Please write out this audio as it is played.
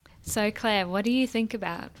So Claire, what do you think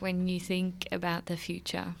about when you think about the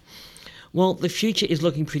future? Well, the future is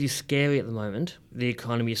looking pretty scary at the moment. The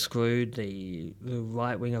economy is screwed, the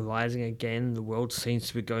right wing are rising again, the world seems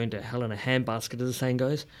to be going to hell in a handbasket, as the saying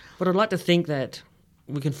goes. But I'd like to think that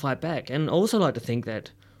we can fight back, and also like to think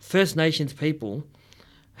that First Nations people,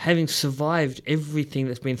 having survived everything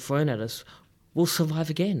that's been thrown at us, will survive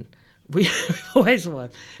again. We always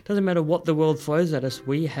survive. Doesn't matter what the world throws at us,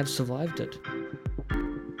 we have survived it.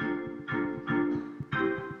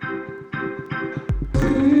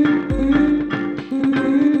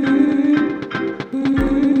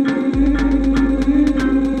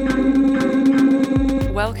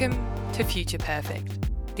 Welcome to Future Perfect,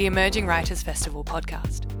 the Emerging Writers Festival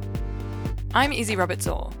podcast. I'm Izzy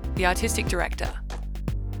Roberts-Orr, the Artistic Director,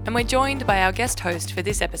 and we're joined by our guest host for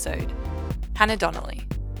this episode, Hannah Donnelly.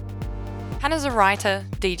 Hannah's a writer,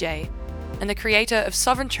 DJ, and the creator of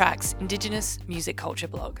Sovereign Tracks Indigenous Music Culture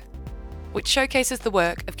blog, which showcases the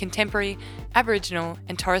work of contemporary Aboriginal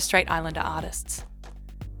and Torres Strait Islander artists.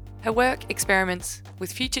 Her work experiments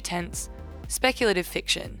with future tense, speculative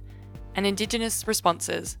fiction, and Indigenous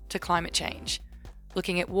responses to climate change,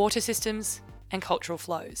 looking at water systems and cultural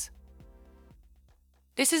flows.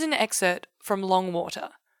 This is an excerpt from Long Water,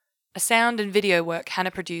 a sound and video work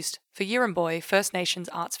Hannah produced for Yirramboi First Nations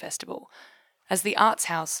Arts Festival as the Arts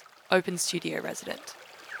House open studio resident.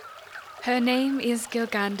 Her name is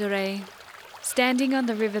Gilgandere. Standing on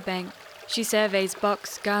the riverbank, she surveys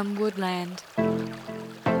box gum woodland.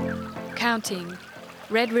 Counting.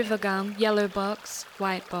 Red river gum, yellow box,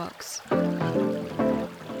 white box.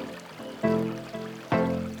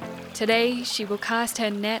 Today, she will cast her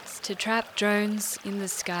nets to trap drones in the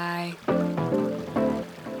sky.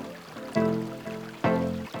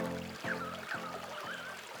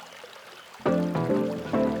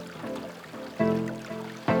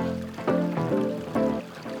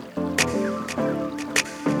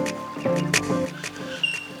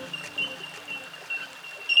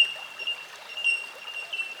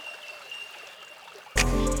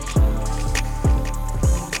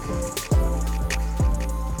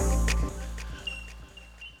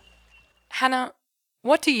 Hannah,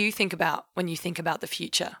 what do you think about when you think about the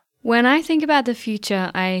future? When I think about the future,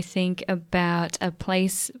 I think about a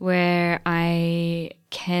place where I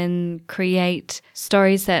can create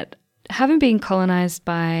stories that haven't been colonised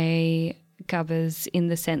by gubbers, in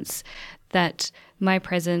the sense that my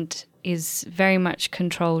present is very much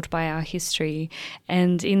controlled by our history.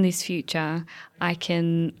 And in this future, I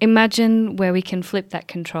can imagine where we can flip that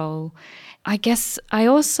control. I guess I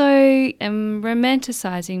also am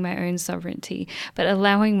romanticising my own sovereignty, but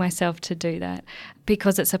allowing myself to do that,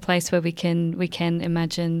 because it's a place where we can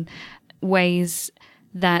imagine ways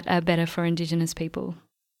that are better for Indigenous people.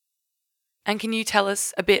 And can you tell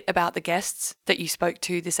us a bit about the guests that you spoke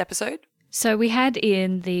to this episode? So we had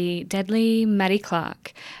in the deadly Maddie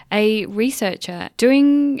Clark, a researcher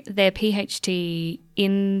doing their PhD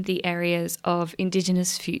in the areas of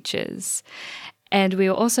Indigenous futures. And we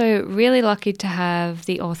were also really lucky to have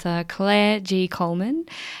the author Claire G. Coleman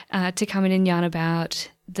to come in and yarn about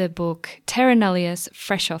the book Terra Nullius,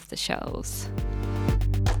 Fresh Off the Shelves.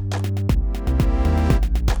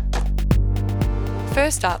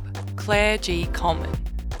 First up, Claire G. Coleman,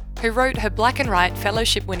 who wrote her black and white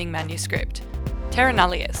fellowship-winning manuscript, Terra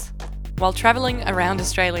Nullius, while travelling around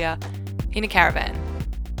Australia in a caravan.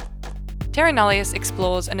 Terra Nullius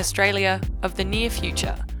explores an Australia of the near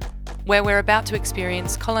future, where we're about to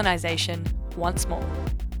experience colonisation once more.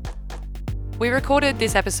 We recorded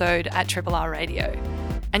this episode at Triple R Radio,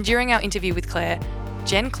 and during our interview with Claire,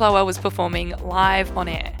 Jen Clower was performing live on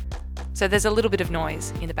air, so there's a little bit of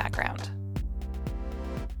noise in the background.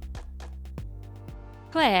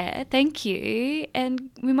 Claire, thank you. And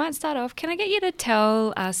we might start off, can I get you to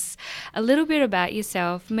tell us a little bit about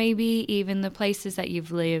yourself, maybe even the places that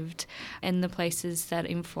you've lived and the places that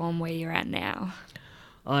inform where you're at now?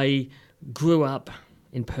 I grew up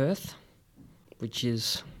in Perth, which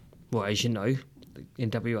is, well, as you know,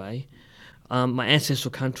 in WA. My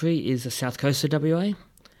ancestral country is the south coast of WA,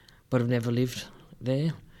 but I've never lived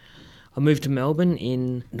there. I moved to Melbourne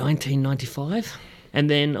in 1995, and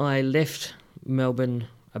then I left Melbourne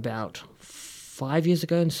about 5 years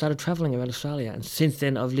ago and started travelling around Australia. And since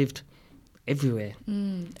then, I've lived everywhere.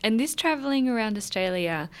 And this travelling around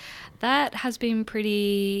Australia, that has been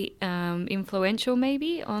pretty influential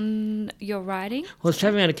maybe on your writing? Well, I was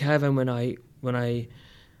travelling around a caravan when I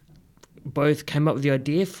both came up with the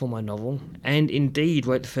idea for my novel and indeed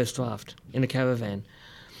wrote the first draft in a caravan.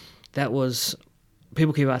 That was,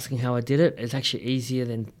 people keep asking how I did it. It's actually easier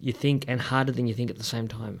than you think and harder than you think at the same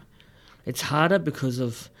time. It's harder because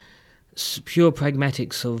of pure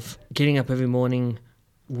pragmatics of getting up every morning,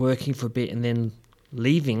 working for a bit and then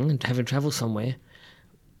leaving and having to travel somewhere,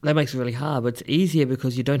 that makes it really hard. But it's easier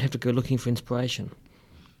because you don't have to go looking for inspiration.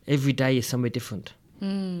 Every day is somewhere different.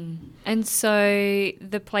 And so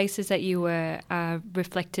the places that you were are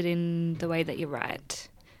reflected in the way that you write?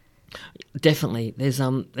 Definitely. There's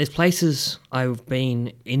places I've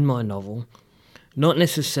been in my novel, not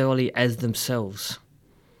necessarily as themselves.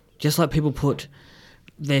 Just like people put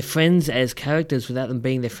their friends as characters without them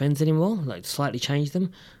being their friends anymore, like slightly change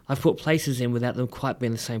them, I've put places in without them quite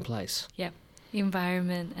being the same place. Yep. The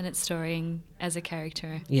environment and its storying as a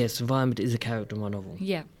character. Yes, environment is a character in my novel.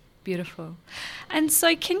 Yeah. Beautiful. And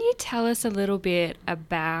so can you tell us a little bit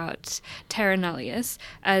about Terra Nullius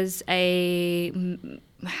as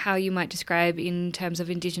how you might describe in terms of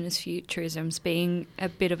Indigenous futurisms being a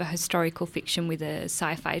bit of a historical fiction with a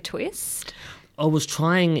sci-fi twist? I was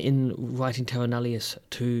trying in writing Terra Nullius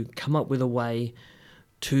to come up with a way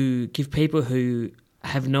to give people who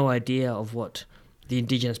have no idea of what the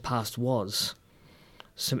Indigenous past was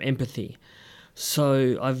some empathy.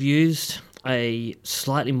 So I've used a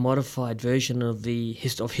slightly modified version of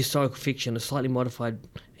of historical fiction, a slightly modified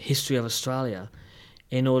history of Australia,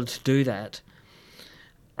 in order to do that.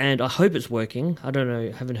 And I hope it's working. I don't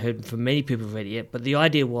know, haven't heard from many people who've read it yet, but the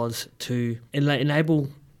idea was to enable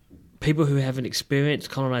people who haven't experienced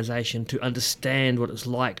colonisation to understand what it's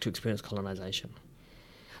like to experience colonisation.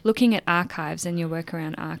 Looking at archives and your work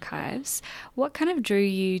around archives, what kind of drew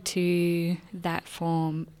you to that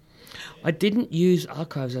form? I didn't use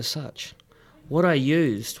archives as such. What I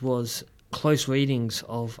used was close readings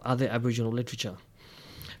of other Aboriginal literature,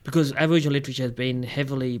 because Aboriginal literature has been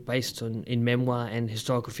heavily based in memoir and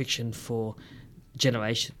historical fiction for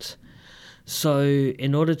generations. So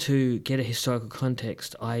in order to get a historical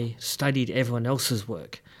context, I studied everyone else's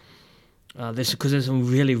work, because there's some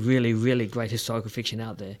really, really, really great historical fiction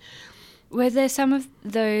out there. Were there some of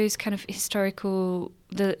those kind of historical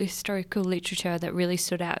literature that really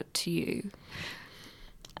stood out to you?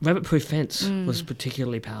 Rabbit Proof Fence was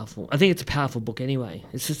particularly powerful. I think it's a powerful book anyway.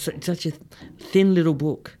 It's such a thin little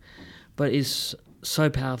book, but it's so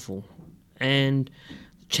powerful. And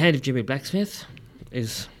Chant of Jimmy Blacksmith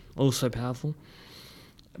is also powerful.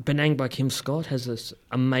 Benang by Kim Scott has this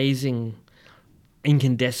amazing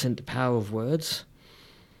incandescent power of words.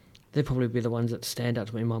 They'd probably be the ones that stand out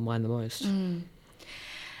to me in my mind the most.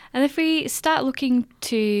 And if we start looking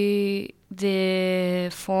to the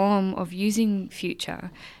form of using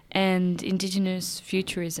future and Indigenous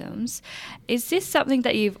futurisms, is this something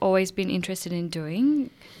that you've always been interested in doing?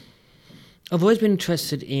 I've always been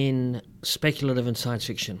interested in speculative and science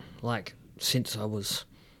fiction, like since I was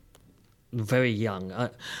very young. I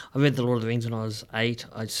read The Lord of the Rings when I was 8.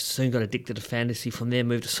 I soon got addicted to fantasy. From there,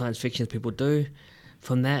 moved to science fiction as people do.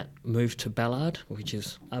 From that, moved to Ballard, which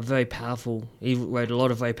is a very powerful... He wrote a lot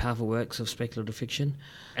of very powerful works of speculative fiction.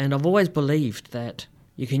 And I've always believed that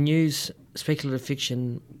you can use speculative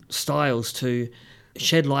fiction styles to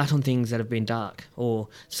shed light on things that have been dark or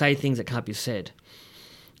say things that can't be said.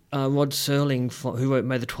 Rod Serling, who wrote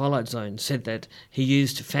May the Twilight Zone, said that he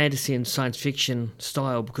used fantasy and science fiction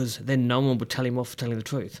style because then no one would tell him off for telling the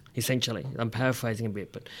truth, essentially. I'm paraphrasing a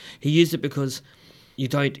bit, but he used it because... You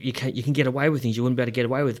can get away with things you wouldn't be able to get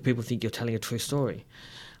away with if people think you're telling a true story.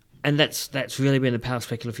 And that's really been the power of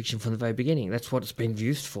speculative fiction from the very beginning. That's what it's been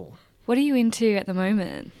used for. What are you into at the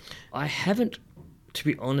moment? I haven't, to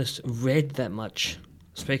be honest, read that much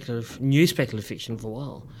new speculative fiction for a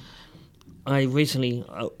while. I recently,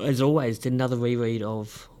 as always, did another reread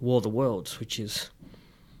of War of the Worlds, which is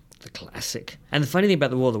the classic. And the funny thing about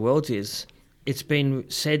the War of the Worlds is it's been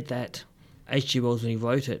said that H.G. Wells, when he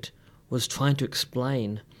wrote it, was trying to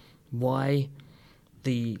explain why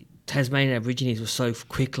the Tasmanian Aborigines were so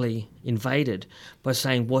quickly invaded by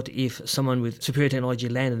saying, what if someone with superior technology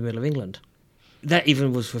landed in the middle of England? That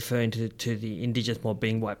even was referring to the Indigenous mob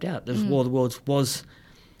being wiped out. The War of the Worlds was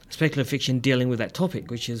speculative fiction dealing with that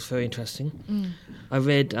topic, which is very interesting. I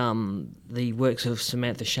read the works of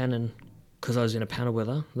Samantha Shannon because I was in a panel with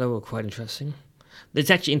her. They were quite interesting.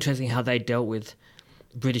 It's actually interesting how they dealt with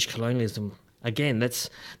British colonialism. Again,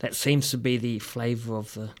 that seems to be the flavour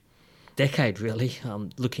of the decade, really,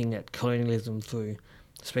 looking at colonialism through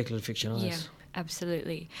speculative fiction eyes. Yeah,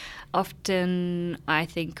 absolutely. Often I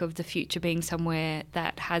think of the future being somewhere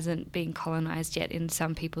that hasn't been colonised yet in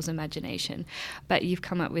some people's imagination, but you've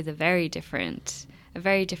come up with a very different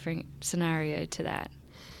scenario to that.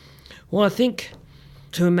 Well, I think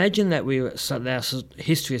to imagine that our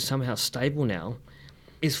history is somehow stable now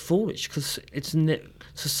is foolish, because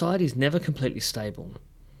society is never completely stable.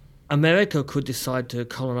 America could decide to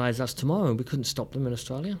colonise us tomorrow and we couldn't stop them in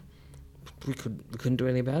Australia. we couldn't do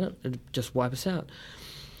anything about it. It'd just wipe us out.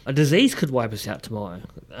 A disease could wipe us out tomorrow.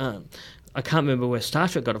 I can't remember where Star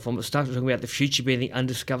Trek got it from, but Star Trek talking about the future being the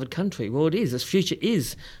undiscovered country. Well, it is. This future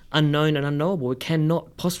is unknown and unknowable. We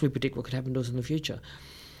cannot possibly predict what could happen to us in the future.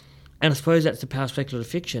 And I suppose that's the power of speculative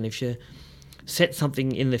fiction. If you set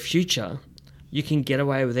something in the future, you can get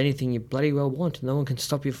away with anything you bloody well want. No one can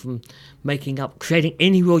stop you from creating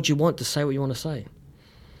any world you want to say what you want to say.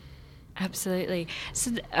 Absolutely.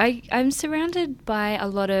 So I'm surrounded by a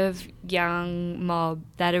lot of young mob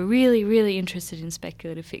that are really, really interested in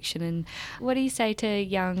speculative fiction. And what do you say to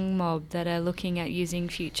young mob that are looking at using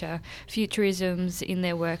futurisms in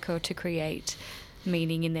their work or to create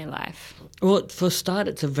meaning in their life? Well, for a start,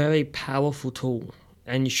 it's a very powerful tool,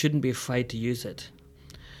 and you shouldn't be afraid to use it.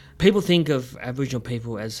 People think of Aboriginal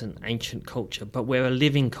people as an ancient culture, but we're a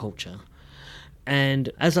living culture.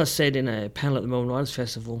 And as I said in a panel at the Melbourne Writers'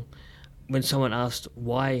 Festival, when someone asked,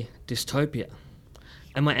 why dystopia?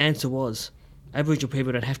 And my answer was, Aboriginal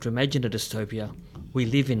people don't have to imagine a dystopia. We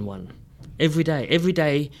live in one. Every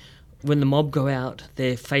day when the mob go out,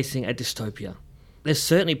 they're facing a dystopia. There's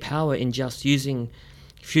certainly power in just using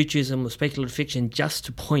futurism or speculative fiction just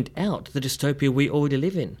to point out the dystopia we already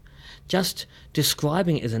live in. Just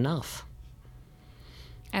describing it is enough.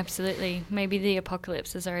 Absolutely. Maybe the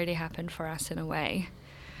apocalypse has already happened for us in a way.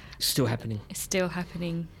 Still happening. It's still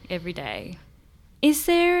happening every day. Is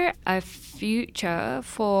there a future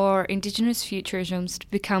for Indigenous futurisms to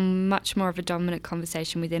become much more of a dominant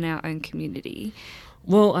conversation within our own community?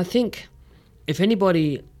 Well, I think if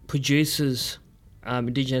anybody produces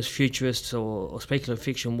Indigenous futurists or speculative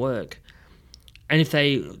fiction work, and if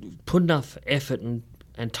they put enough effort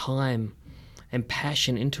and time and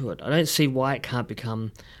passion into it, I don't see why it can't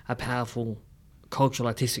become a powerful cultural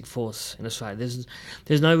artistic force in Australia.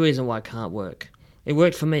 There's no reason why it can't work. It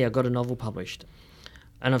worked for me. I got a novel published,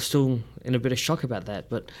 and I'm still in a bit of shock about that,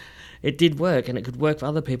 but it did work, and it could work for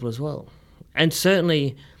other people as well. And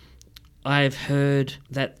certainly I've heard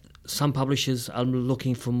that some publishers are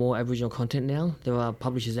looking for more Aboriginal content now. There are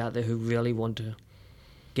publishers out there who really want to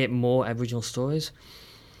get more Aboriginal stories.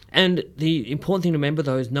 And the important thing to remember,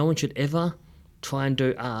 though, is no one should ever try and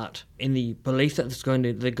do art in the belief that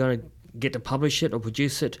they're going to get to publish it or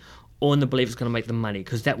produce it, or in the belief it's going to make them money,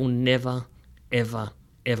 because that will never, ever,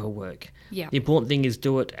 ever work. Yeah. The important thing is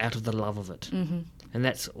do it out of the love of it. Mm-hmm. And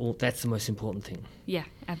that's the most important thing. Yeah,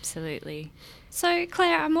 absolutely. So,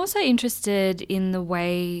 Claire, I'm also interested in the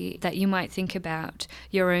way that you might think about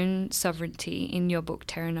your own sovereignty in your book,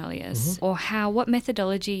 Terra Nullius, or what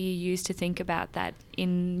methodology you use to think about that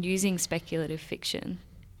in using speculative fiction.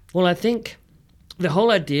 Well, I think the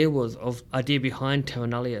whole idea behind Terra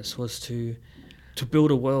Nullius was to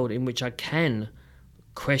build a world in which I can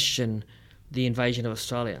question the invasion of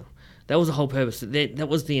Australia. That was the whole purpose. That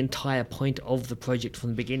was the entire point of the project from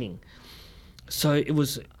the beginning. So it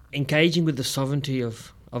was engaging with the sovereignty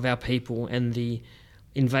of our people, and the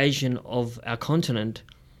invasion of our continent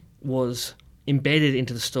was embedded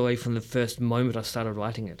into the story from the first moment I started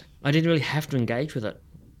writing it. I didn't really have to engage with it.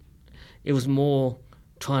 It was more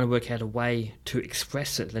trying to work out a way to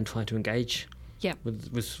express it than trying to engage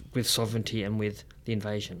with sovereignty and with the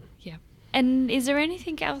invasion. Yeah. And is there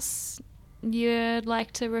anything else you'd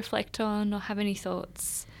like to reflect on or have any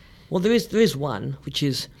thoughts? Well, there is one, which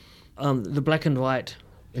is the Black and White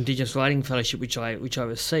Indigenous Writing Fellowship, which I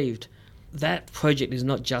received. That project is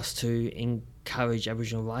not just to encourage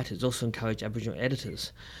Aboriginal writers, it's also encourage Aboriginal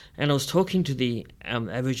editors. And I was talking to the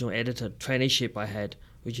Aboriginal editor traineeship I had,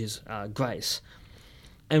 which is Grace,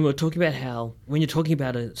 and we were talking about how when you're talking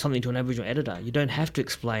about something to an Aboriginal editor, you don't have to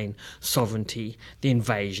explain sovereignty, the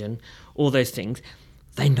invasion, all those things.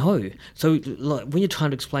 They know. So when you're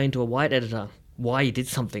trying to explain to a white editor why you did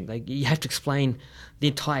something, you have to explain the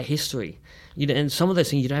entire history. And some of those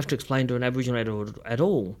things you don't have to explain to an Aboriginal editor at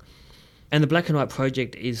all. And the Black and White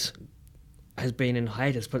project has been in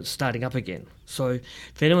hiatus, but it's starting up again. So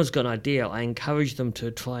if anyone's got an idea, I encourage them to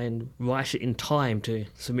try and write it in time to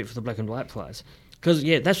submit for the Black and White Prize. Because,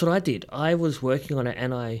 that's what I did. I was working on it,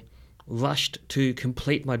 and I rushed to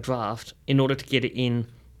complete my draft in order to get it in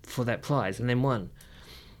for that prize, and then won.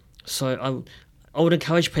 So I would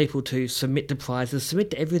encourage people to submit to prizes,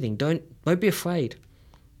 submit to everything. Don't be afraid.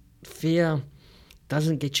 Fear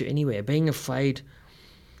doesn't get you anywhere. Being afraid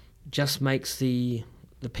just makes the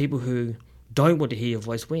people who don't want to hear your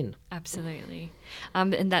voice win. Absolutely.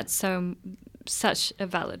 And that's such a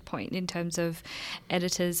valid point in terms of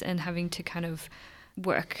editors and having to kind of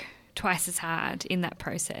work twice as hard in that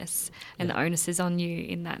process, and the onus is on you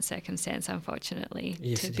in that circumstance,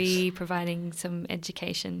 unfortunately, to be providing some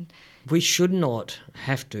education. We should not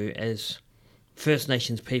have to, as First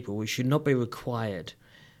Nations people, we should not be required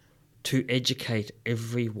to educate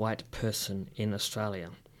every white person in Australia.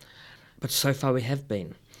 But so far we have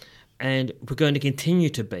been. And we're going to continue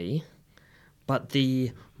to be. But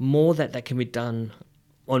the more that can be done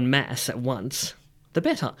en masse at once, the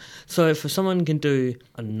better. So if someone can do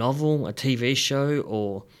a novel, a TV show,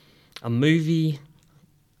 or a movie,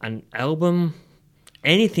 an album,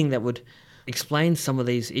 anything that would explain some of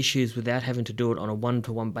these issues without having to do it on a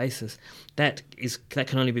one-to-one basis, that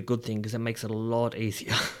can only be a good thing, because it makes it a lot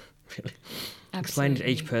easier. Really. Explaining to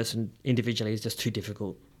each person individually is just too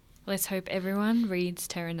difficult. Let's hope everyone reads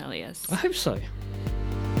Terra Nullius. I hope so.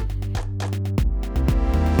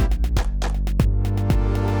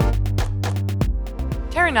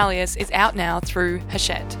 Terra Nullius is out now through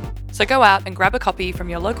Hachette, so go out and grab a copy from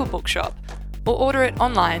your local bookshop or order it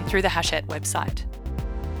online through the Hachette website.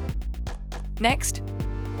 Next,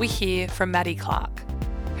 we hear from Maddie Clark,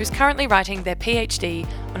 who's currently writing their PhD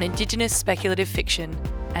on Indigenous speculative fiction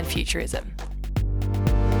and futurism.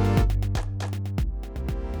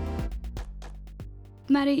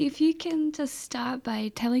 Maddie, if you can just start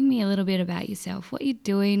by telling me a little bit about yourself, what you're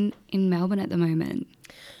doing in Melbourne at the moment.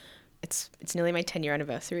 It's nearly my 10-year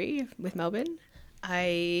anniversary with Melbourne.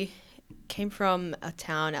 I came from a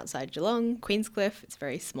town outside Geelong, Queenscliff. It's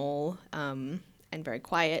very small and very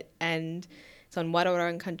quiet, and it's on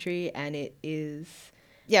Wadawurrung country, and it is...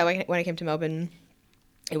 Yeah, when I came to Melbourne,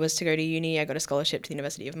 it was to go to uni. I got a scholarship to the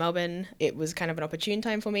University of Melbourne. It was kind of an opportune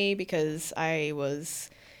time for me because I was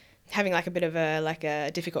having like a bit of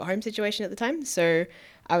a difficult home situation at the time. So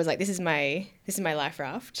I was like, this is my life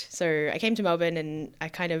raft. So I came to Melbourne, and I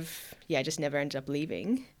kind of, just never ended up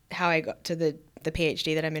leaving. How I got to the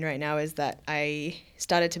PhD that I'm in right now is that I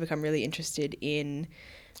started to become really interested in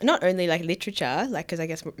not only like literature, like, because I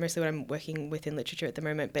guess mostly what I'm working with in literature at the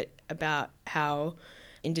moment, but about how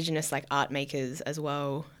Indigenous like art makers as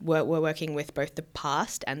well were working with both the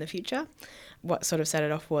past and the future. What sort of set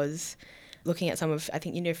it off was looking at some of, I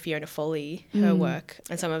think, Fiona Foley, her work,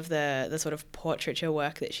 and some of the sort of portraiture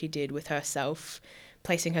work that she did with herself,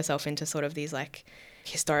 placing herself into sort of these like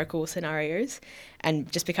historical scenarios,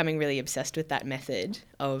 and just becoming really obsessed with that method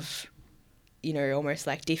of, almost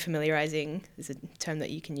like defamiliarizing, is a term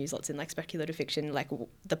that you can use lots in like speculative fiction, like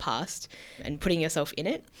the past, and putting yourself in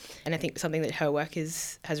it. And I think something that her work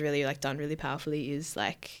has really like done really powerfully is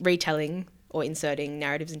like retelling or inserting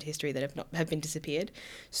narratives into history that have been disappeared.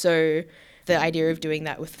 So the idea of doing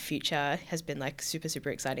that with the future has been like super,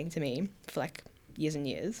 super exciting to me for like years and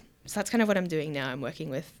years. So that's kind of what I'm doing now. I'm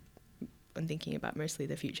working with and thinking about mostly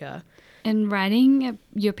the future. And writing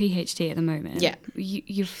your PhD at the moment,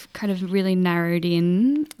 you've kind of really narrowed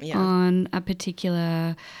in on a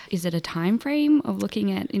particular, is it a time frame of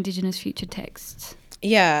looking at Indigenous future texts?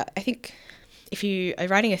 Yeah, I think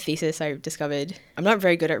writing a thesis, I discovered I'm not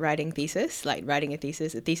very good at writing thesis. Like writing a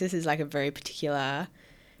thesis is like a very particular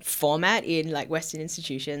format in like Western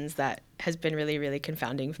institutions that has been really, really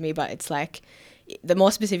confounding for me. But it's like, the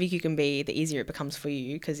more specific you can be, the easier it becomes for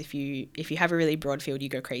you, because if you have a really broad field, you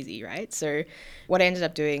go crazy, right? So what I ended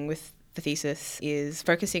up doing with the thesis is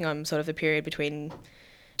focusing on sort of the period between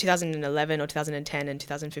 2011 or 2010 and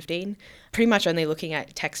 2015, pretty much only looking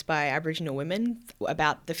at texts by Aboriginal women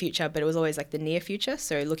about the future, but it was always like the near future,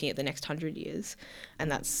 so looking at the next 100 years.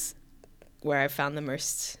 And that's where I found the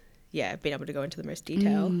most, been able to go into the most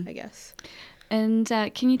detail, I guess. And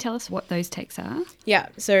can you tell us what those texts are? Yeah,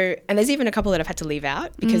 so, and there's even a couple that I've had to leave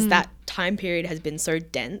out because that time period has been so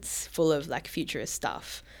dense, full of like futurist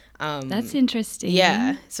stuff. That's interesting.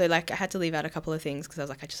 Yeah, so like I had to leave out a couple of things because I was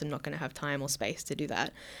like, I just am not going to have time or space to do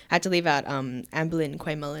that. I had to leave out Amberlynn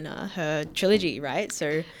Quay-Mulliner, her trilogy, right?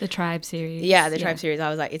 So the Tribe series. Yeah, the Tribe series.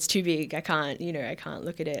 I was like, it's too big. I can't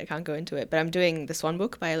look at it. I can't go into it. But I'm doing The Swan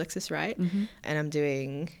Book by Alexis Wright, and I'm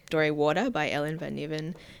doing Story Water by Ellen Van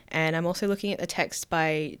Niven, and I'm also looking at the text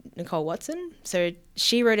by Nicole Watson. So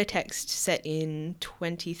she wrote a text set in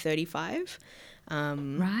 2035.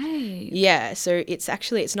 Right. Yeah, so it's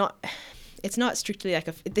not strictly like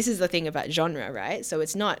this is the thing about genre, right? So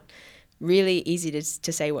it's not really easy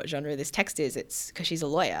to say what genre this text is. It's because she's a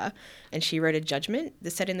lawyer and she wrote a judgment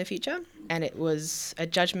that's set in the future, and it was a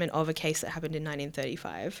judgment of a case that happened in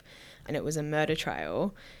 1935, and it was a murder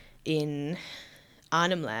trial in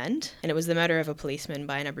Arnhem Land, and it was the murder of a policeman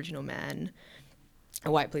by an Aboriginal man,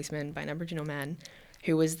 a white policeman by an Aboriginal man,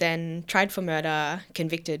 who was then tried for murder,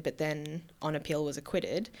 convicted, but then on appeal was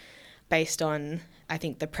acquitted based on, I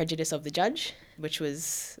think, the prejudice of the judge, which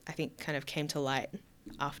was, I think, kind of came to light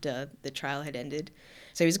after the trial had ended.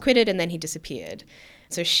 So he was acquitted and then he disappeared.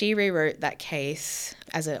 So she rewrote that case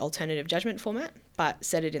as an alternative judgment format, but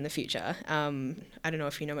set it in the future. I don't know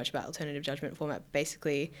if you know much about alternative judgment format.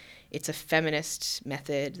 Basically, it's a feminist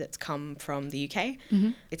method that's come from the UK.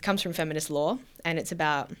 It comes from feminist law, and it's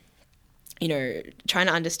about, you know, trying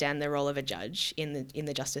to understand the role of a judge in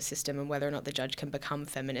the justice system and whether or not the judge can become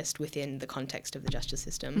feminist within the context of the justice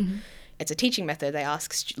system. It's a teaching method. They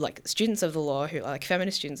ask students of the law, who are like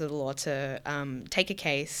feminist students of the law, to take a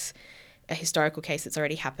case, a historical case that's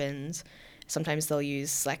already happened. Sometimes they'll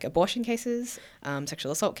use like abortion cases,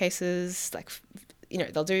 sexual assault cases, like, you know,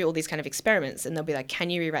 they'll do all these kind of experiments, and they'll be like, can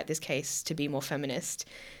you rewrite this case to be more feminist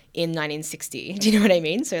in 1960? Do you know what I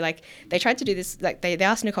mean? So like they tried to do this, like they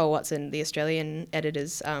asked Nicole Watson, the Australian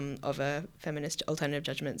editors of a feminist alternative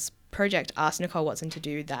judgments project, asked Nicole Watson to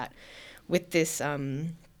do that with this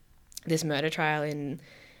this murder trial in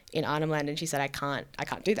Arnhem Land, and she said, I can't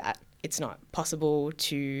do that. It's not possible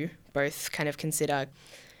to both kind of consider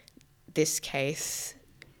this case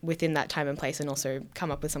within that time and place and also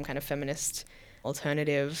come up with some kind of feminist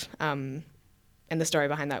alternative. And the story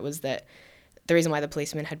behind that was that the reason why the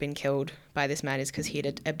policeman had been killed by this man is because he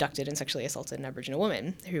had abducted and sexually assaulted an Aboriginal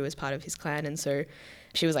woman who was part of his clan. And so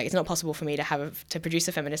she was like, it's not possible for me to produce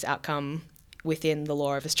a feminist outcome within the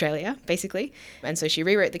law of Australia, basically. And so she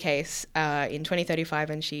rewrote the case in 2035,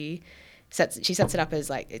 and she sets it up as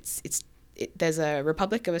like there's a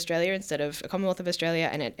Republic of Australia instead of a Commonwealth of Australia,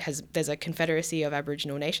 and there's a confederacy of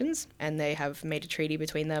Aboriginal nations, and they have made a treaty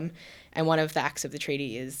between them, and one of the acts of the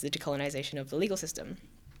treaty is the decolonisation of the legal system,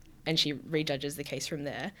 and she rejudges the case from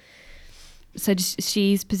there. So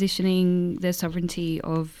she's positioning the sovereignty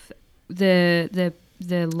of the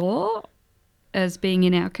law as being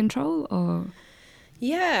in our control, or?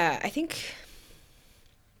 Yeah, I think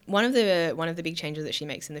one of the big changes that she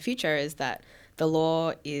makes in the future is that the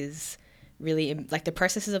law is really, like, the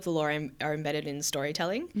processes of the law are embedded in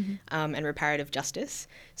storytelling and reparative justice.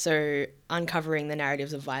 So uncovering the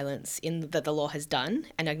narratives of violence that the law has done,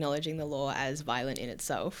 and acknowledging the law as violent in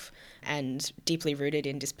itself and deeply rooted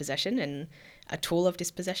in dispossession and a tool of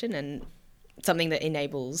dispossession, and something that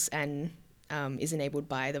enables and is enabled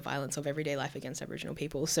by the violence of everyday life against Aboriginal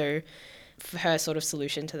people. So her sort of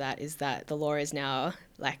solution to that is that the law is now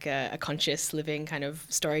like a conscious, living kind of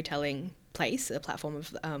storytelling place, a platform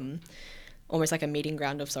of almost like a meeting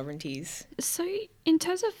ground of sovereignties. So in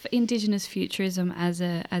terms of Indigenous futurism as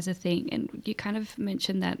a thing, and you kind of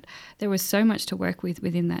mentioned that there was so much to work with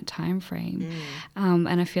within that time frame,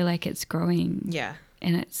 and I feel like it's growing. Yeah.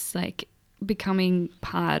 And it's like becoming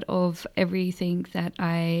part of everything that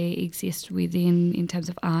I exist within in terms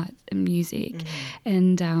of art and music,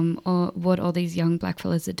 and what all these young black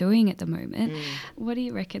fellas are doing at the moment. What do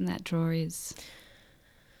you reckon that draw is?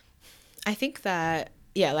 I think that,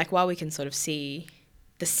 yeah, like while we can sort of see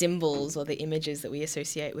the symbols or the images that we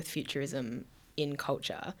associate with futurism in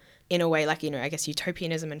culture, in a way, like, you know, I guess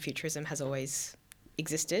utopianism and futurism has always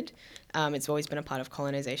existed. It's always been a part of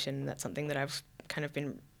colonization. That's something that I've kind of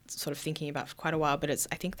been sort of thinking about for quite a while, but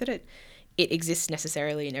I think that it exists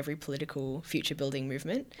necessarily in every political future building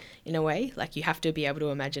movement in a way. Like, you have to be able to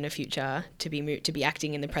imagine a future to be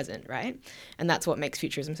acting in the present, right? And that's what makes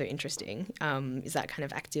futurism so interesting, is that kind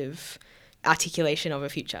of active articulation of a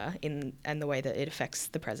future and the way that it affects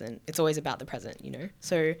the present. It's always about the present, you know?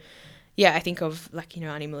 So yeah, I think of, like, you know,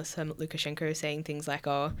 Annie Melissa Lukashenko saying things like,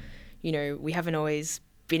 oh, you know, we haven't always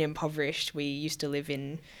been impoverished. We used to live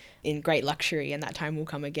in great luxury, and that time will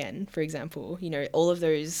come again, for example. You know, all of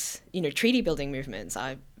those, you know, treaty building movements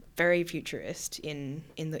are very futurist in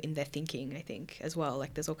their thinking, I think, as well.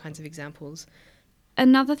 Like, there's all kinds of examples.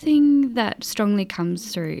 Another thing that strongly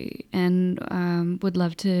comes through, and would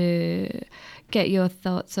love to get your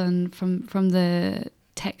thoughts on from the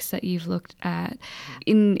text that you've looked at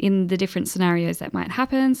in the different scenarios that might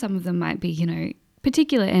happen. Some of them might be, you know,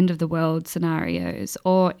 particular end of the world scenarios,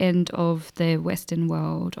 or end of the Western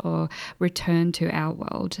world, or return to our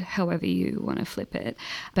world, however you want to flip it,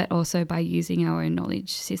 but also by using our own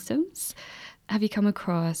knowledge systems. Have you come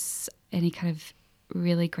across any kind of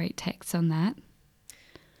really great texts on that?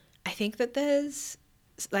 I think that there's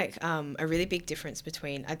like a really big difference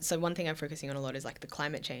between, so one thing I'm focusing on a lot is like the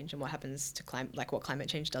climate change and what happens to like what climate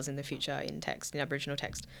change does in the future in text, in Aboriginal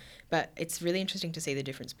text. But it's really interesting to see the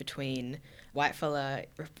difference between white fella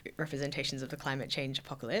representations of the climate change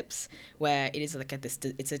apocalypse, where it is like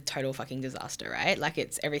it's a total fucking disaster, right? Like,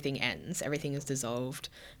 everything ends, everything is dissolved.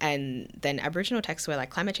 And then Aboriginal texts where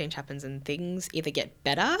like climate change happens and things either get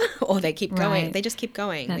better or they keep going. They just keep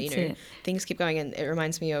going. That's you know, it. Things keep going. And it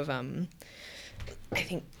reminds me of I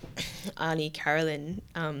think Arnie Carolyn,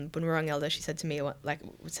 Bunurong Elder, she said to me,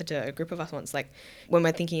 said to a group of us once, like, when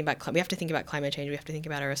we're thinking about, we have to think about climate change, we have to think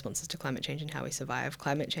about our responses to climate change and how we survive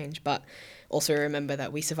climate change, but also remember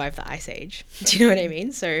that we survived the Ice Age. Do you know what I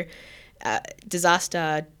mean? So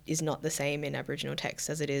disaster is not the same in Aboriginal texts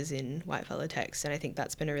as it is in whitefellow texts, and I think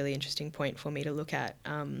that's been a really interesting point for me to look at,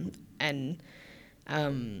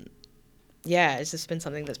 yeah, it's just been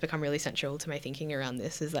something that's become really central to my thinking around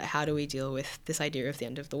this, is that how do we deal with this idea of the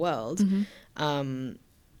end of the world?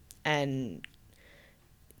 And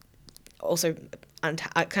also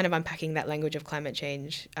kind of unpacking that language of climate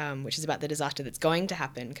change, which is about the disaster that's going to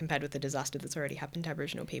happen compared with the disaster that's already happened to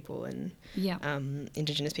Aboriginal people and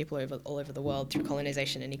Indigenous people all over the world through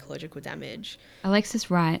colonisation and ecological damage. Alexis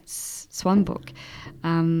Wright's Swan book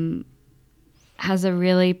has a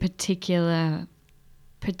really particular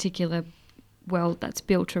world that's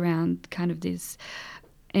built around kind of this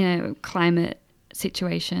climate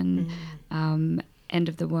situation, end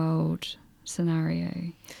of the world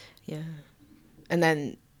scenario. Yeah. And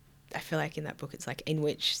then I feel like in that book it's like in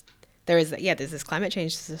which there's this climate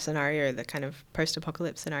change scenario, the kind of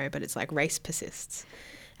post-apocalypse scenario, but it's like race persists.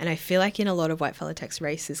 And I feel like in a lot of whitefellow texts,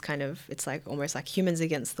 race is kind of, it's like almost like humans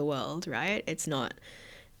against the world, right? It's not...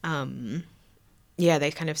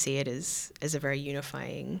 they kind of see it as a very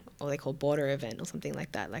unifying, or they call border event or something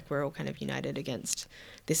like that. Like we're all kind of united against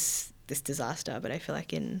this disaster. But I feel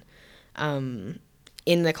like in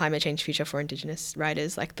the climate change future for Indigenous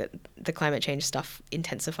writers, like the climate change stuff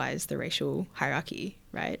intensifies the racial hierarchy,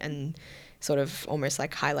 right? And sort of almost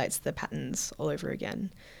like highlights the patterns all over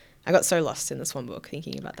again. I got so lost in the Swan book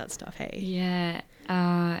thinking about that stuff, hey? Yeah.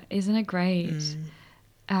 Isn't it great?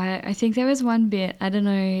 I think there was one bit, I don't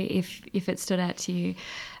know if it stood out to you,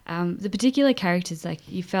 the particular characters, like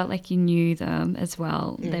you felt like you knew them as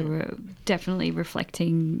well. They were definitely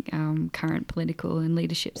reflecting current political and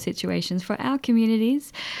leadership situations for our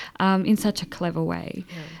communities in such a clever way.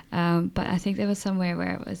 But I think there was somewhere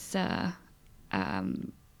where it was,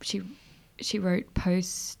 she wrote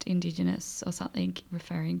post-Indigenous or something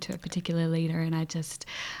referring to a particular leader, and I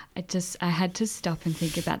had to stop and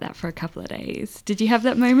think about that for a couple of days. Did you have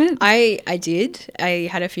that moment? I did. I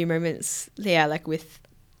had a few moments, like with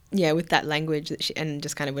that language that and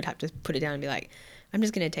just kind of would have to put it down and be like, I'm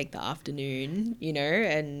just going to take the afternoon,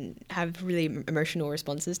 and have really emotional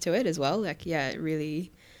responses to it as well. Like,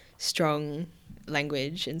 really strong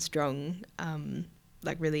language and strong,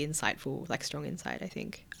 really insightful, like strong insight, I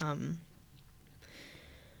think.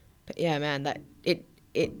 But yeah, man, that it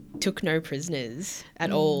took no prisoners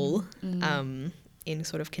at all in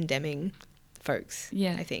sort of condemning folks.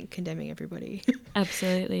 Yeah, I think condemning everybody.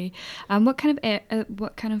 Absolutely. What kind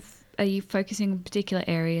of are you focusing on particular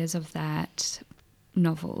areas of that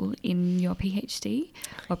novel in your PhD,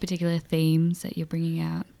 or particular themes that you're bringing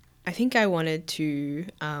out? I think I wanted to.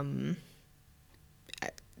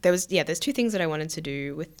 There's two things that I wanted to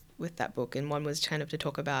do with that book, and one was kind of to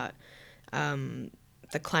talk about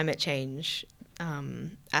the climate change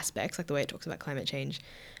aspects, like the way it talks about climate change,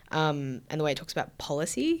 and the way it talks about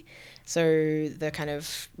policy. So the kind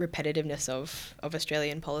of repetitiveness of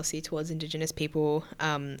Australian policy towards Indigenous people,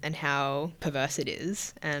 and how perverse it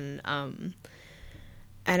is, and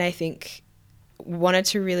I think wanted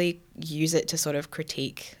to really use it to sort of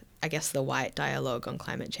critique, I guess, the white dialogue on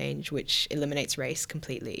climate change, which eliminates race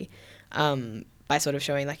completely, by sort of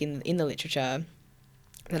showing, like in the literature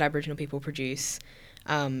that Aboriginal people produce,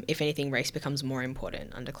 if anything, race becomes more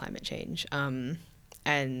important under climate change,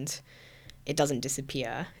 and it doesn't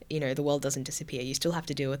disappear. The world doesn't disappear. You still have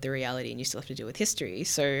to deal with the reality, and you still have to deal with history.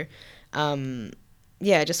 So,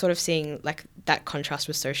 just sort of seeing like that contrast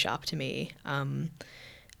was so sharp to me,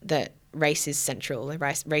 that race is central.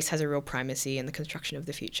 Race has a real primacy in the construction of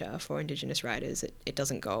the future for Indigenous writers. It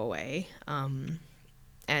doesn't go away,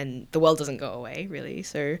 and the world doesn't go away, really.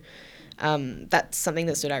 So that's something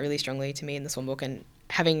that stood out really strongly to me in the Swan book, and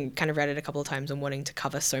having kind of read it a couple of times and wanting to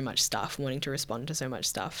cover so much stuff, wanting to respond to so much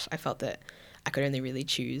stuff, I felt that I could only really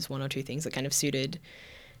choose one or two things that kind of suited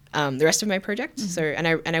the rest of my project. So, and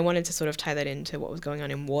I wanted to sort of tie that into what was going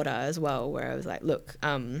on in water as well, where I was like, look,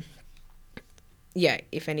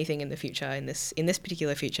 if anything in the future, in this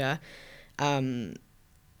particular future,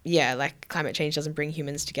 like climate change doesn't bring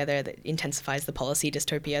humans together, that intensifies the policy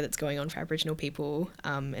dystopia that's going on for Aboriginal people,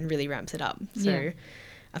 and really ramps it up. So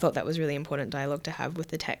I thought that was really important dialogue to have with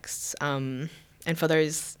the texts, and for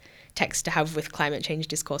those texts to have with climate change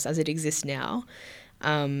discourse as it exists now.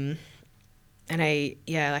 And I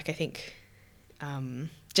think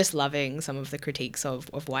just loving some of the critiques of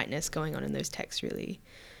whiteness going on in those texts really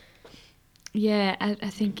Yeah, I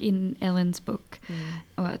think in Ellen's book,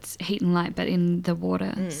 well, it's Heat and Light, but in the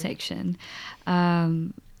water section,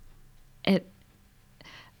 you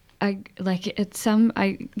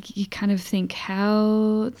kind of think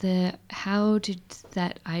how did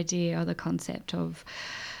that idea or the concept of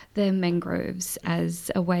the mangroves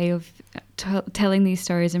as a way of telling these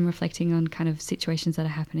stories and reflecting on kind of situations that are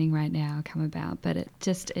happening right now come about, but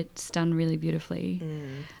it's done really beautifully.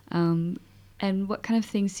 And what kind of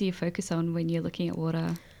things do you focus on when you're looking at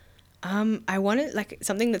water? I wanted, like,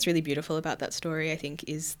 something that's really beautiful about that story, I think,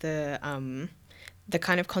 is the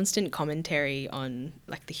kind of constant commentary on,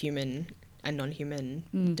 like, the human and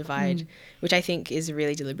non-human divide, which I think is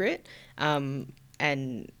really deliberate, and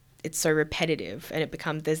it's so repetitive, and it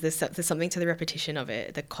becomes there's something to the repetition of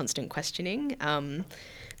it, the constant questioning,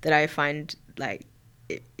 that I find, like,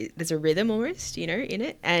 there's a rhythm almost, in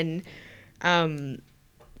it, and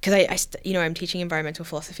because I'm teaching environmental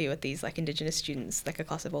philosophy with these, like, Indigenous students, like a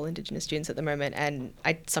class of all Indigenous students at the moment, and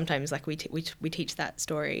I sometimes, like, we teach that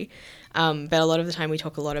story, but a lot of the time we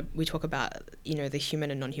talk about the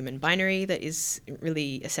human and non-human binary that is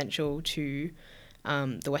really essential to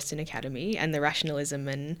the Western Academy, and the rationalism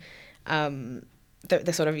and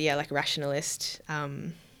the sort of like rationalist,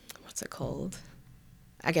 what's it called?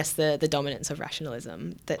 I guess the dominance of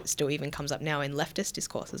rationalism that still even comes up now in leftist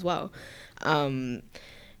discourse as well.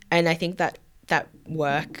 And I think that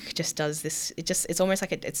work just does this. It's almost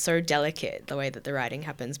like it's so delicate the way that the writing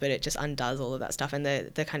happens, but it just undoes all of that stuff. And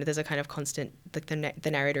there's a kind of constant, like,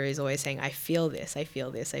 the narrator is always saying, I feel this, I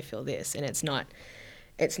feel this, I feel this, and it's not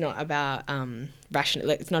about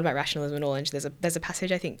it's not about rationalism at all. And there's a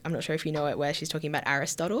passage, I think, I'm not sure if you know it, where she's talking about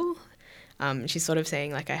Aristotle. She's sort of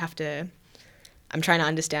saying, like, I'm trying to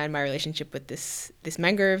understand my relationship with this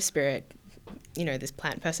mangrove spirit, this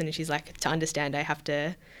plant person, and she's like, to understand, I have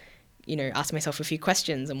to, ask myself a few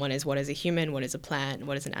questions, and one is, what is a human, what is a plant,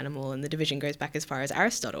 what is an animal, and the division goes back as far as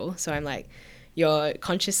Aristotle. So I'm like, you're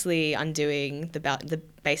consciously undoing the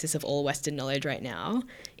basis of all Western knowledge right now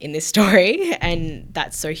in this story, and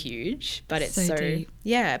that's so huge, but it's so deep.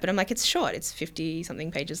 Yeah, but I'm like, it's short, it's 50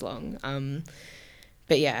 something pages long,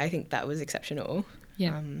 but yeah, I think that was exceptional.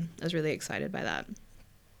 Yeah. I was really excited by that.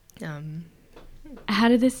 How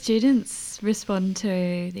did the students respond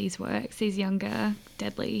to these works, these younger,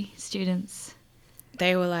 deadly students?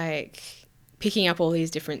 They were, like, picking up all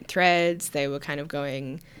these different threads. They were kind of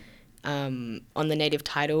going on the native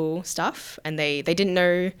title stuff, and they didn't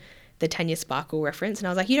know the Tanya Sparkle reference, and I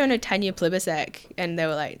was like, you don't know Tanya Plibersek? And they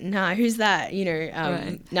were like, nah, who's that?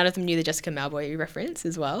 Right. None of them knew the Jessica Mauboy reference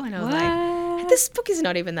as well, and I was like, this book is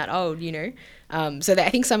not even that old, so I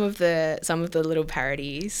think some of the little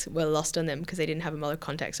parodies were lost on them because they didn't have a lot of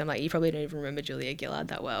context. I'm like, you probably don't even remember Julia Gillard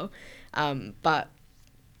that well, but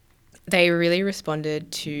they really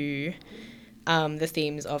responded to the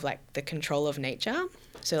themes of, like, the control of nature,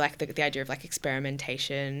 so, like, the idea of, like,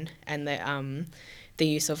 experimentation, and the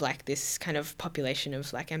use of, like, this kind of population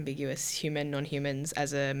of, like, ambiguous human, non-humans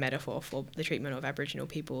as a metaphor for the treatment of Aboriginal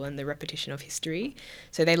people and the repetition of history.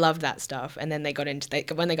 So they loved that stuff. And then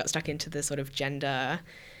when they got stuck into the sort of gender,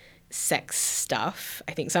 sex stuff,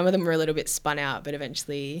 I think some of them were a little bit spun out, but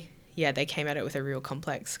eventually, yeah, they came at it with a real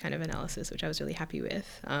complex kind of analysis, which I was really happy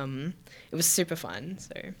with. It was super fun.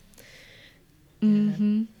 So.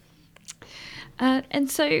 Mm-hmm. And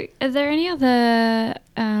so are there any other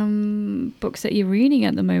books that you're reading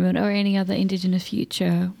at the moment, or any other Indigenous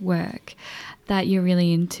future work that you're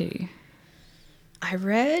really into? I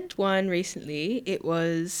read one recently.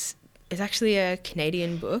 It's actually a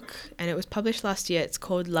Canadian book, and it was published last year. It's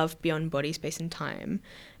called Love Beyond Body, Space and Time,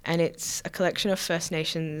 and it's a collection of First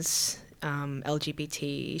Nations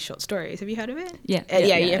LGBT short stories. Have you heard of it? Yeah.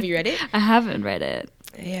 Have you read it? I haven't read it.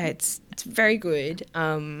 Yeah, it's very good.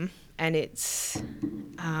 And it's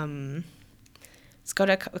got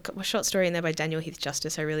a short story in there by Daniel Heath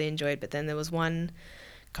Justice I really enjoyed, but then there was one,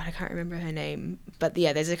 God, I can't remember her name, but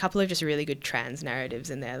yeah, there's a couple of just really good trans narratives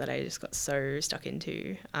in there that I just got so stuck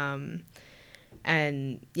into.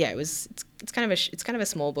 And yeah, it's kind of a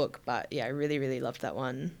small book, but yeah, I really, really loved that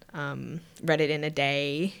one. Read it in a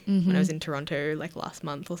day when I was in Toronto, like last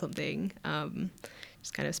month or something.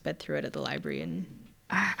 Just kind of sped through it at the library. And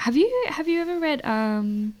have you ever read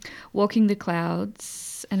Walking the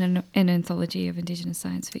Clouds, an anthology of Indigenous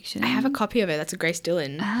science fiction? I have a copy of it. That's a Grace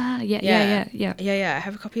Dillon. Yeah. I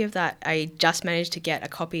have a copy of that. I just managed to get a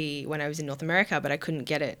copy when I was in North America, but I couldn't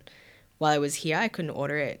get it while I was here. I couldn't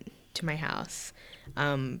order it to my house.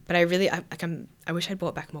 But I really, I wish I'd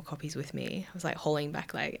brought back more copies with me. I was like hauling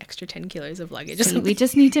back like extra 10 kilos of luggage. Or See, something. we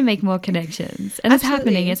just need to make more connections. And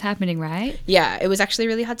Absolutely. it's happening, right? Yeah, it was actually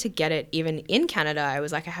really hard to get it. Even in Canada, I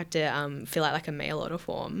was like, I had to fill out like a mail order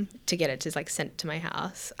form to get it to like sent to my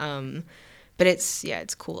house. But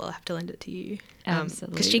it's cool. I'll have to lend it to you.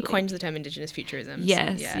 Absolutely. Because she coined the term Indigenous futurism.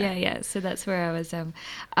 Yes, so, yeah. So that's where I was.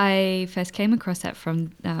 I first came across that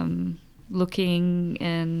from looking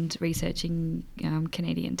and researching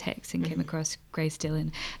Canadian texts and came across Grace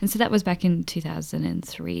Dillon. And so that was back in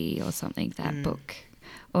 2003 or something, that book.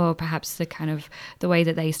 Or perhaps the way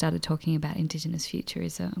that they started talking about Indigenous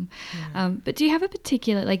futurism. But do you have a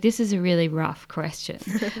particular, like this is a really rough question,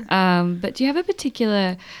 but do you have a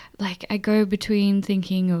particular, like I go between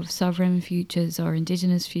thinking of sovereign futures or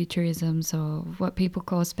Indigenous futurisms or what people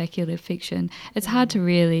call speculative fiction. It's hard to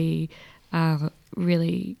really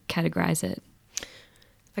categorize it.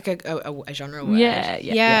 Like a genre word.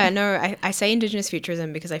 Yeah. No, I say Indigenous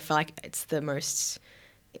futurism because I feel like it's the most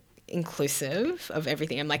inclusive of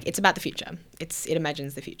everything. I'm like, it's about the future. It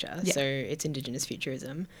imagines the future. Yeah. So it's Indigenous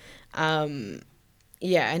futurism. And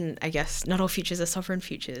I guess not all futures are sovereign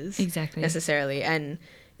futures. Exactly. Necessarily. And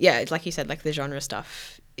yeah, it's like you said, like the genre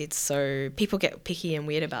stuff, it's so, people get picky and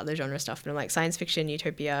weird about the genre stuff. But I'm like, science fiction,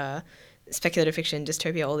 utopia, speculative fiction,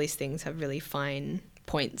 dystopia, all these things have really fine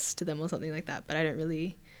points to them or something like that. But I don't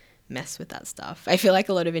really mess with that stuff. I feel like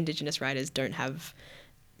a lot of Indigenous writers don't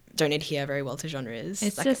adhere very well to genres.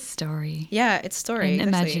 It's like a story. Yeah, it's story. And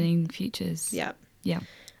exactly. imagining futures. Yeah.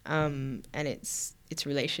 And it's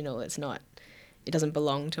relational. It doesn't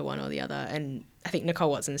belong to one or the other. And I think Nicole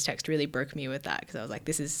Watson's text really broke me with that because I was like,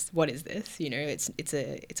 what is this? You know, it's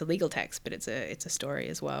a legal text, but it's a story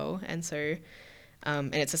as well. And so,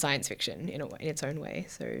 and it's a science fiction in its own way.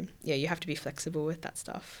 So yeah, you have to be flexible with that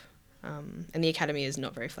stuff. And the Academy is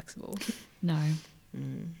not very flexible. No.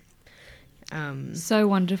 So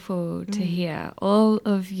wonderful to hear all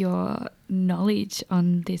of your knowledge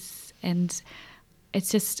on this, and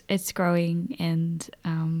it's growing, and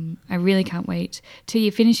I really can't wait till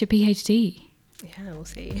you finish your PhD. Yeah, we'll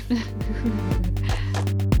see.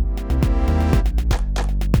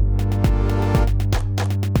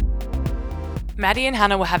 Maddie and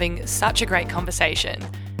Hannah were having such a great conversation.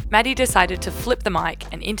 Maddie decided to flip the mic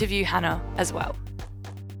and interview Hannah as well.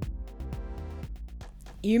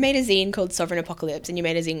 You made a zine called Sovereign Apocalypse, and you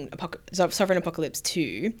made a zine Sovereign Apocalypse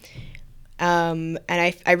 2. And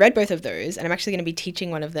I read both of those, and I'm actually going to be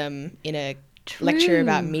teaching one of them in a lecture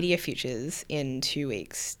about media futures in 2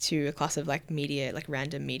 weeks to a class of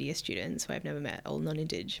random media students who I've never met, all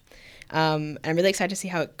non-Indig. And I'm really excited to see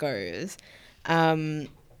how it goes. And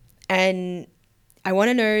I want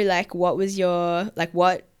to know, what was your,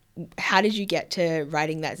 how did you get to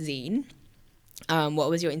writing that zine?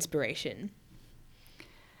 What was your inspiration?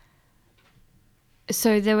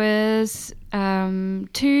 So there was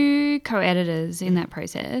 2 co-editors in that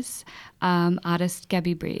process, artist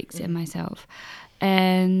Gabby Briggs and myself.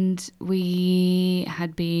 And we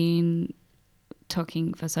had been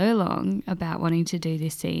talking for so long about wanting to do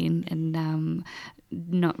this scene and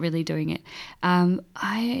not really doing it.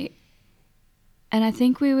 I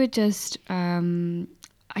think we were just...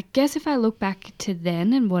 I guess if I look back to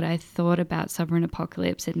then and what I thought about Sovereign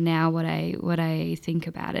Apocalypse and now what I think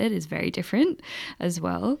about it is very different as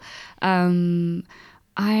well.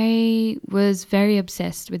 I was very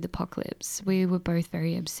obsessed with Apocalypse. We were both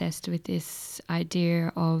very obsessed with this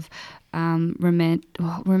idea of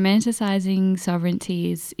romanticizing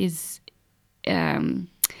sovereignty is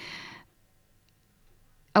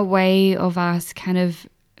a way of us kind of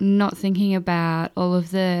not thinking about all of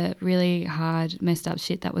the really hard, messed up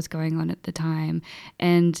shit that was going on at the time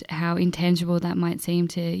and how intangible that might seem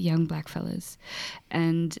to young black fellas.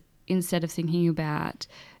 And instead of thinking about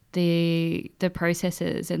the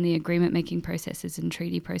processes and the agreement-making processes and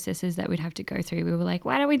treaty processes that we'd have to go through, we were like,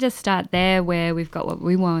 why don't we just start there where we've got what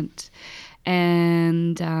we want,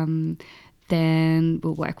 and then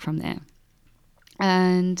we'll work from there.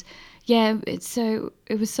 And yeah, it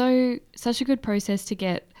was such a good process to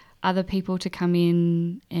get other people to come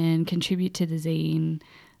in and contribute to the zine.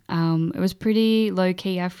 It was pretty low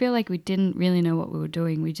key. I feel like we didn't really know what we were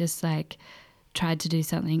doing. We just tried to do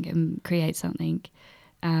something and create something,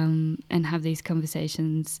 and have these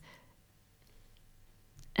conversations.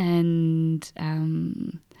 And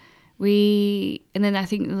then I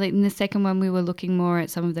think in the second one we were looking more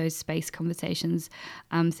at some of those space conversations,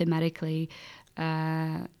 thematically,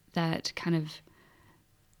 that kind of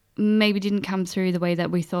maybe didn't come through the way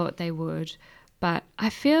that we thought they would, But I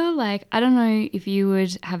feel like, I don't know if you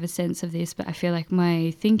would have a sense of this, but I feel like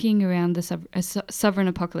my thinking around the sovereign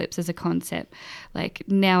apocalypse as a concept, like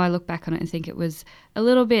now I look back on it and think it was a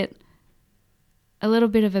little bit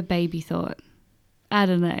of a baby thought. I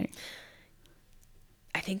don't know.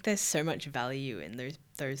 I think there's so much value in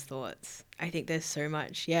those thoughts. I think there's so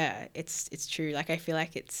much. Yeah, it's true. Like I feel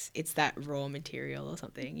like it's that raw material or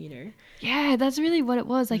something, you know. Yeah, that's really what it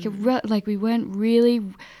was. Like like we weren't really.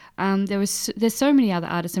 There's so many other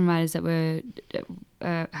artists and writers that were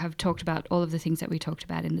have talked about all of the things that we talked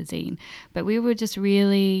about in the zine, but we were just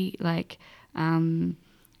really like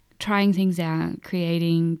trying things out,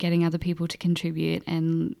 creating, getting other people to contribute,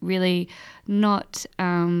 and really not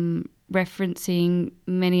referencing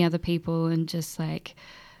many other people, and just like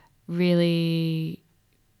really,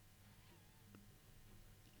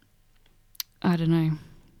 I don't know.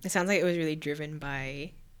 It sounds like it was really driven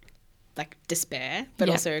by like despair, but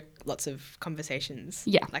also lots of conversations.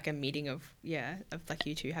 Yeah. Like a meeting of like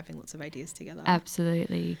you two having lots of ideas together.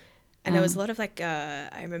 Absolutely. And there was a lot of like,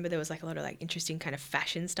 I remember there was like a lot of like interesting kind of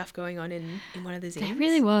fashion stuff going on in one of the zines. There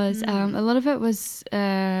really was. A lot of it was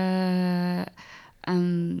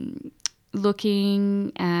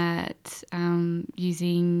looking at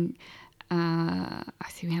using, I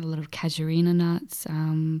think we had a lot of casuarina nuts,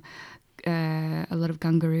 a lot of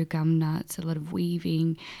gungaroo gum nuts, a lot of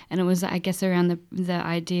weaving, and it was, I guess, around the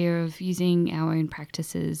idea of using our own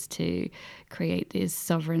practices to create this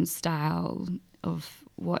sovereign style of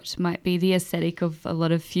what might be the aesthetic of a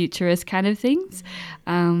lot of futurist kind of things,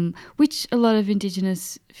 which a lot of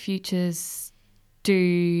Indigenous futures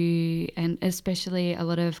do, and especially a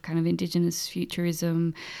lot of kind of Indigenous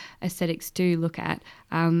futurism aesthetics do look at.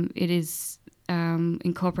 It is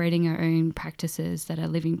incorporating our own practices that are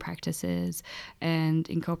living practices, and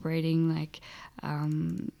incorporating like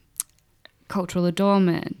cultural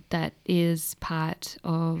adornment that is part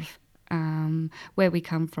of where we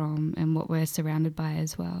come from and what we're surrounded by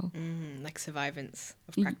as well. Like survivance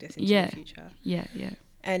of practice into the future. Yeah.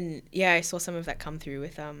 And yeah, I saw some of that come through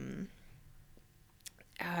with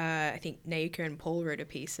I think Nayuka and Paul wrote a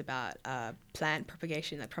piece about plant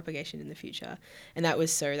propagation, like propagation in the future, and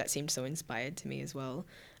that seemed so inspired to me as well,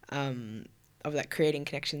 of like creating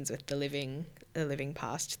connections with the living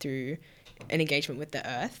past through an engagement with the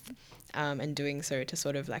earth, and doing so to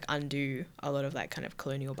sort of like undo a lot of like kind of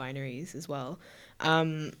colonial binaries as well.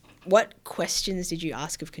 What questions did you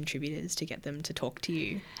ask of contributors to get them to talk to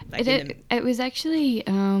you? Like it was actually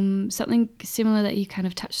something similar that you kind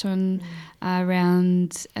of touched on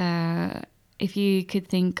around if you could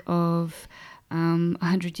think of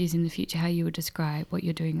 100 years in the future, how you would describe what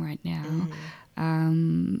you're doing right now,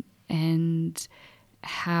 and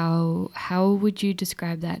how would you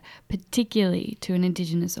describe that, particularly to an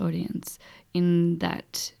Indigenous audience in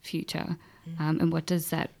that future, and what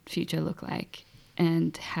does that future look like?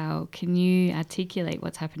 And how can you articulate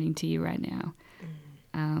what's happening to you right now?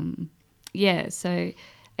 So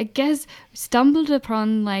I guess stumbled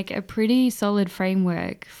upon like a pretty solid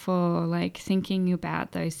framework for like thinking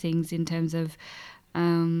about those things in terms of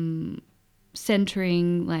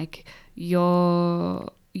centering like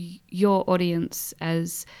your audience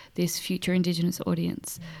as this future Indigenous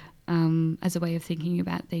audience, as a way of thinking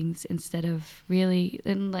about things, instead of really,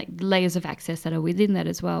 and like layers of access that are within that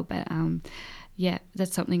as well. But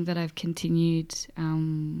that's something that I've continued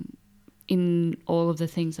in all of the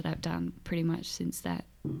things that I've done pretty much since that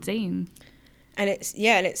zine. And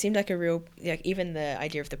it seemed like a real, like even the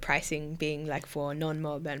idea of the pricing being like for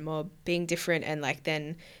non-mob and mob being different, and like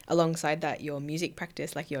then alongside that your music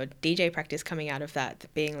practice, like your DJ practice coming out of that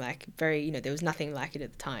being like very, there was nothing like it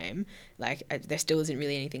at the time, like there still isn't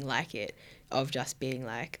really anything like it, of just being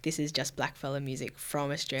like, this is just blackfella music from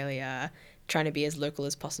Australia, trying to be as local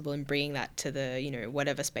as possible and bringing that to the,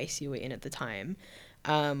 whatever space you were in at the time.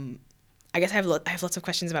 I guess I have lots of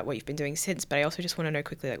questions about what you've been doing since, but I also just want to know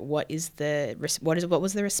quickly, like, what was the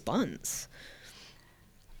response?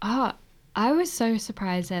 I was so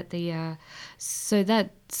surprised at the so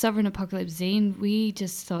that Sovereign Apocalypse zine. We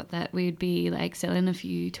just thought that we'd be like selling a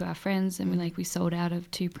few to our friends, and we sold out of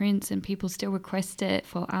 2 prints, and people still request it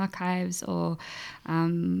for archives or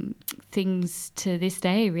things to this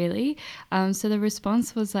day, really. So the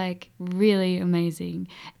response was like really amazing,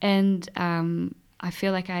 and I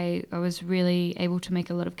feel like I was really able to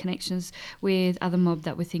make a lot of connections with other mob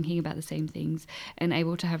that were thinking about the same things, and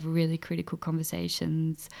able to have really critical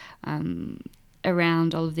conversations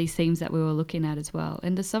around all of these themes that we were looking at as well.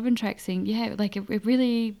 And the Sovereign Tracks thing, it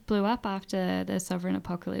really blew up after the Sovereign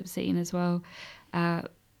Apocalypse scene as well.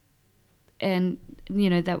 And,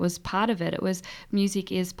 that was part of it. It was,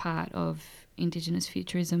 music is part of Indigenous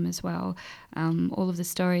futurism as well. All of the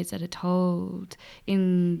stories that are told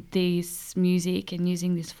in this music and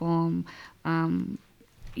using this form,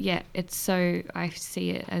 it's so, I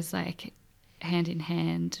see it as like hand in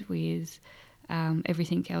hand with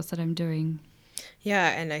everything else that I'm doing. Yeah,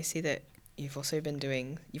 and I see that you've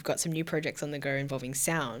got some new projects on the go involving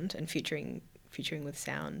sound and featuring with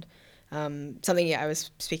sound. Something I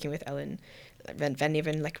was speaking with Ellen Van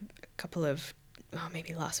Niven like a couple of,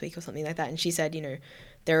 maybe last week or something like that, and she said,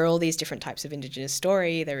 there are all these different types of Indigenous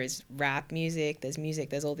story. There is rap music,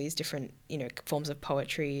 there's all these different, forms of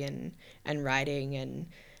poetry and writing and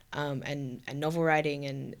novel writing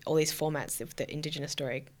and all these formats of the Indigenous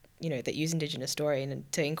story, that use Indigenous story,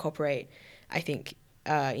 and to incorporate, I think,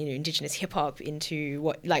 Indigenous hip hop into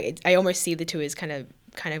what, like, I almost see the two as kind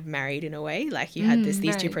of married in a way. Like you had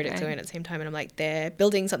these two projects going at the same time, and I'm like, they're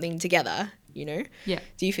building something together, Yeah.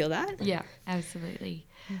 Do you feel that? Yeah, absolutely.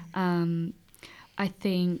 I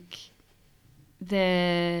think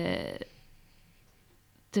the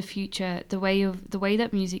future, the way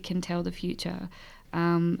that music can tell the future,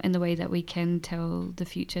 and the way that we can tell the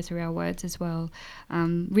future through our words as well,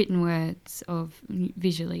 written words of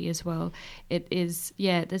visually as well. It is,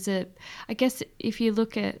 I guess if you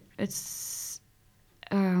look at it's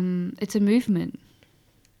a movement.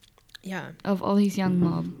 Yeah. Of all these young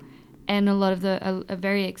mob, and a lot of a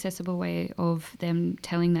very accessible way of them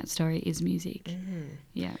telling that story is music. Mm-hmm.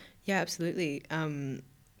 Yeah. Yeah, absolutely.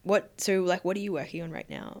 What are you working on right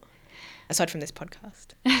now? Aside from this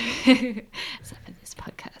podcast.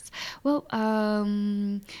 Well,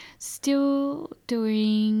 still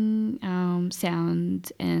doing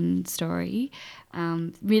sound and story.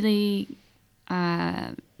 Really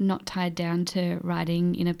not tied down to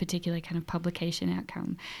writing in a particular kind of publication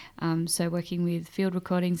outcome. So working with field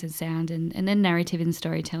recordings and sound and then narrative and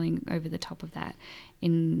storytelling over the top of that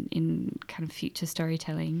in kind of future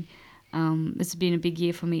storytelling. It's been a big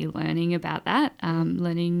year for me learning about that,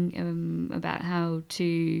 learning about how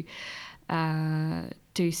to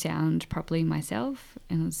do sound properly myself.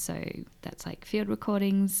 And so that's like field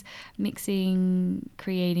recordings, mixing,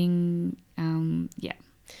 creating,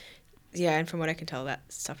 Yeah, and from what I can tell, that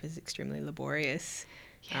stuff is extremely laborious.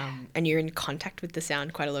 Yeah. And you're in contact with the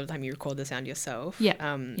sound quite a lot of the time. You record the sound yourself. Yeah.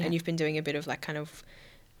 And you've been doing a bit of like kind of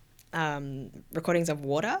recordings of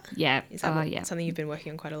water. Yeah. Is that something you've been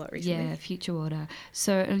working on quite a lot recently? Yeah, future water.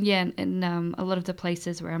 So, and a lot of the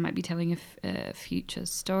places where I might be telling a future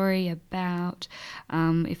story about,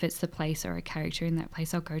 if it's the place or a character in that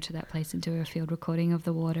place, I'll go to that place and do a field recording of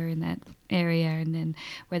the water in that area, and then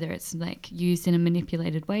whether it's like used in a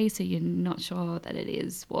manipulated way so you're not sure that it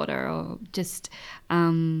is water, or just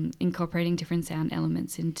incorporating different sound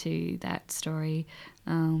elements into that story.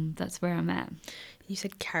 That's where I'm at. You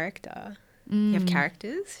said character. You have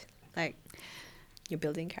characters? Like you're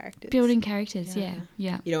building characters? Building characters, yeah.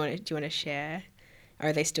 Do you want to share? Or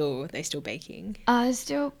are they still baking?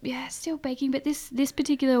 Still baking. But this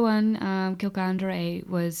particular one, Gilgandere,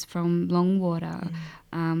 was from Longwater,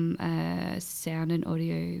 a sound and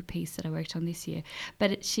audio piece that I worked on this year.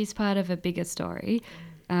 But she's part of a bigger story,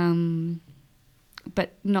 but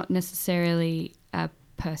not necessarily a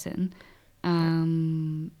person.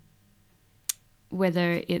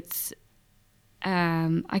 Whether it's,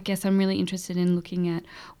 I guess I'm really interested in looking at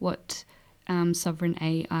what sovereign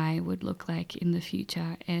AI would look like in the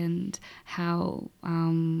future, and how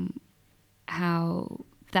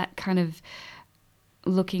that kind of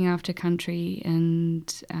looking after country,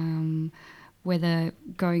 and whether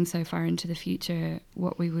going so far into the future,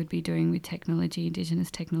 what we would be doing with technology,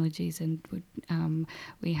 Indigenous technologies, and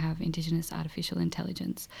we have Indigenous artificial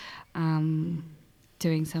intelligence,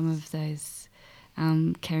 doing some of those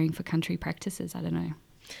caring for country practices. I don't know.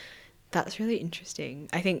 That's really interesting.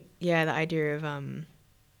 I think, the idea of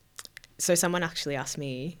so someone actually asked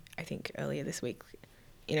me, I think earlier this week,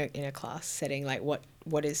 in a class setting, like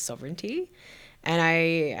what is sovereignty, and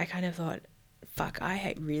I kind of thought, fuck,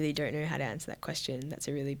 I really don't know how to answer that question. That's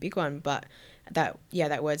a really big one, but that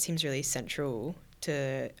word seems really central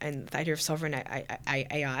to, and the idea of sovereign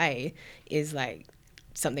AI is like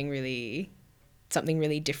something really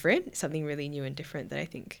different, something really new and different that I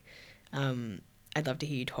think I'd love to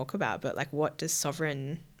hear you talk about. But like, what does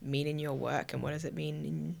sovereign mean in your work, and what does it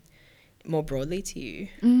mean more broadly to you?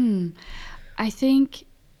 I think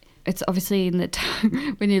it's obviously in the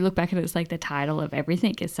when you look back at it, it's like the title of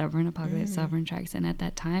everything is Sovereign Apocalypse, Sovereign Tracks, and at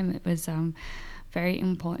that time it was very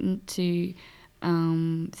important to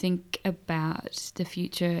think about the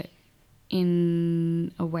future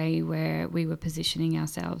in a way where we were positioning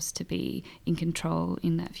ourselves to be in control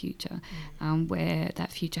in that future, where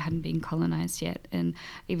that future hadn't been colonised yet. And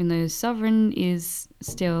even though sovereign is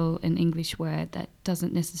still an English word, that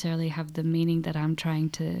doesn't necessarily have the meaning that I'm trying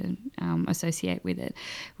to associate with it,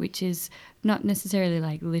 which is not necessarily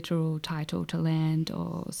like literal title to land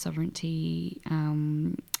or sovereignty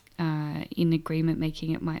in agreement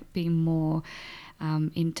making. It might be more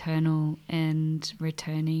internal and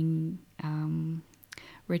returning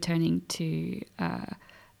to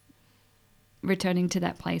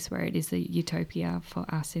that place where it is the utopia for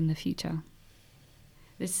us in the future.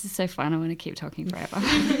 This is so fun. I want to keep talking forever.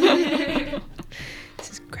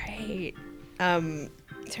 This is great. Is there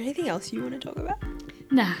anything else you want to talk about?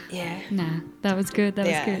 Nah. Yeah. Nah. That was good. That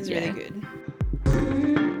was good. It's really good.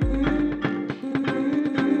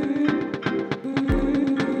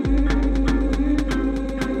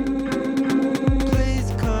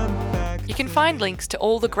 You can find links to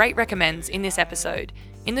all the great recommends in this episode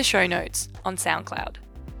in the show notes on SoundCloud.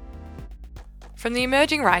 From the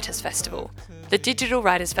Emerging Writers Festival, the Digital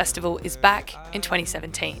Writers Festival is back in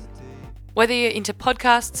 2017. Whether you're into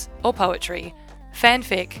podcasts or poetry,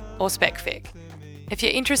 fanfic or specfic, if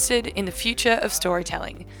you're interested in the future of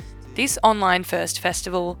storytelling, this online first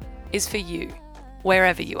festival is for you,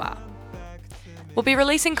 wherever you are. We'll be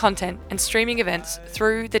releasing content and streaming events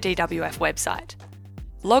through the DWF website.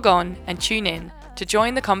 Log on and tune in to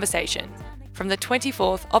join the conversation from the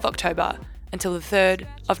 24th of October until the 3rd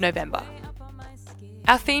of November.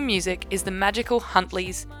 Our theme music is the magical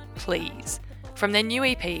Huntleys' Please from their new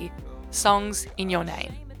EP, Songs in Your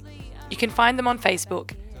Name. You can find them on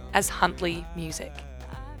Facebook as Huntley Music.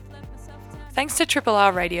 Thanks to Triple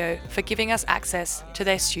R Radio for giving us access to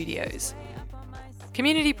their studios.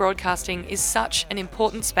 Community broadcasting is such an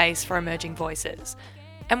important space for emerging voices,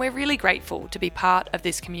 and we're really grateful to be part of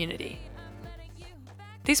this community.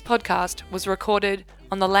 This podcast was recorded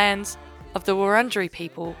on the lands of the Wurundjeri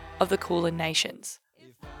people of the Kulin Nations.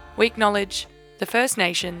 We acknowledge the First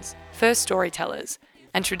Nations, first storytellers,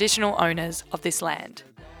 and traditional owners of this land.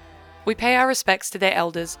 We pay our respects to their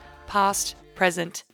elders, past, present,